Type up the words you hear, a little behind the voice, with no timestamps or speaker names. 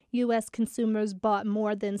U.S. consumers bought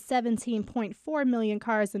more than 17.4 million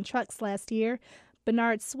cars and trucks last year.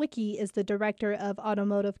 Bernard Zwicky is the director of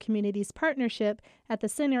Automotive Communities Partnership at the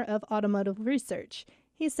Center of Automotive Research.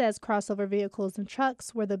 He says crossover vehicles and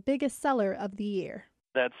trucks were the biggest seller of the year.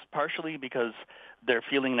 That's partially because they're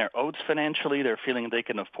feeling their oats financially. They're feeling they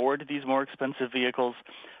can afford these more expensive vehicles.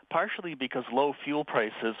 Partially because low fuel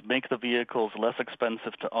prices make the vehicles less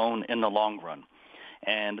expensive to own in the long run.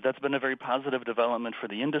 And that's been a very positive development for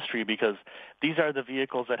the industry because these are the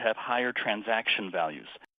vehicles that have higher transaction values.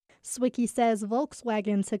 Zwicky says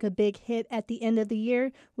Volkswagen took a big hit at the end of the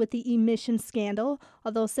year with the emission scandal,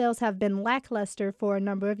 although sales have been lackluster for a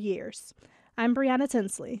number of years. I'm Brianna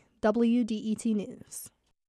Tinsley, WDET News.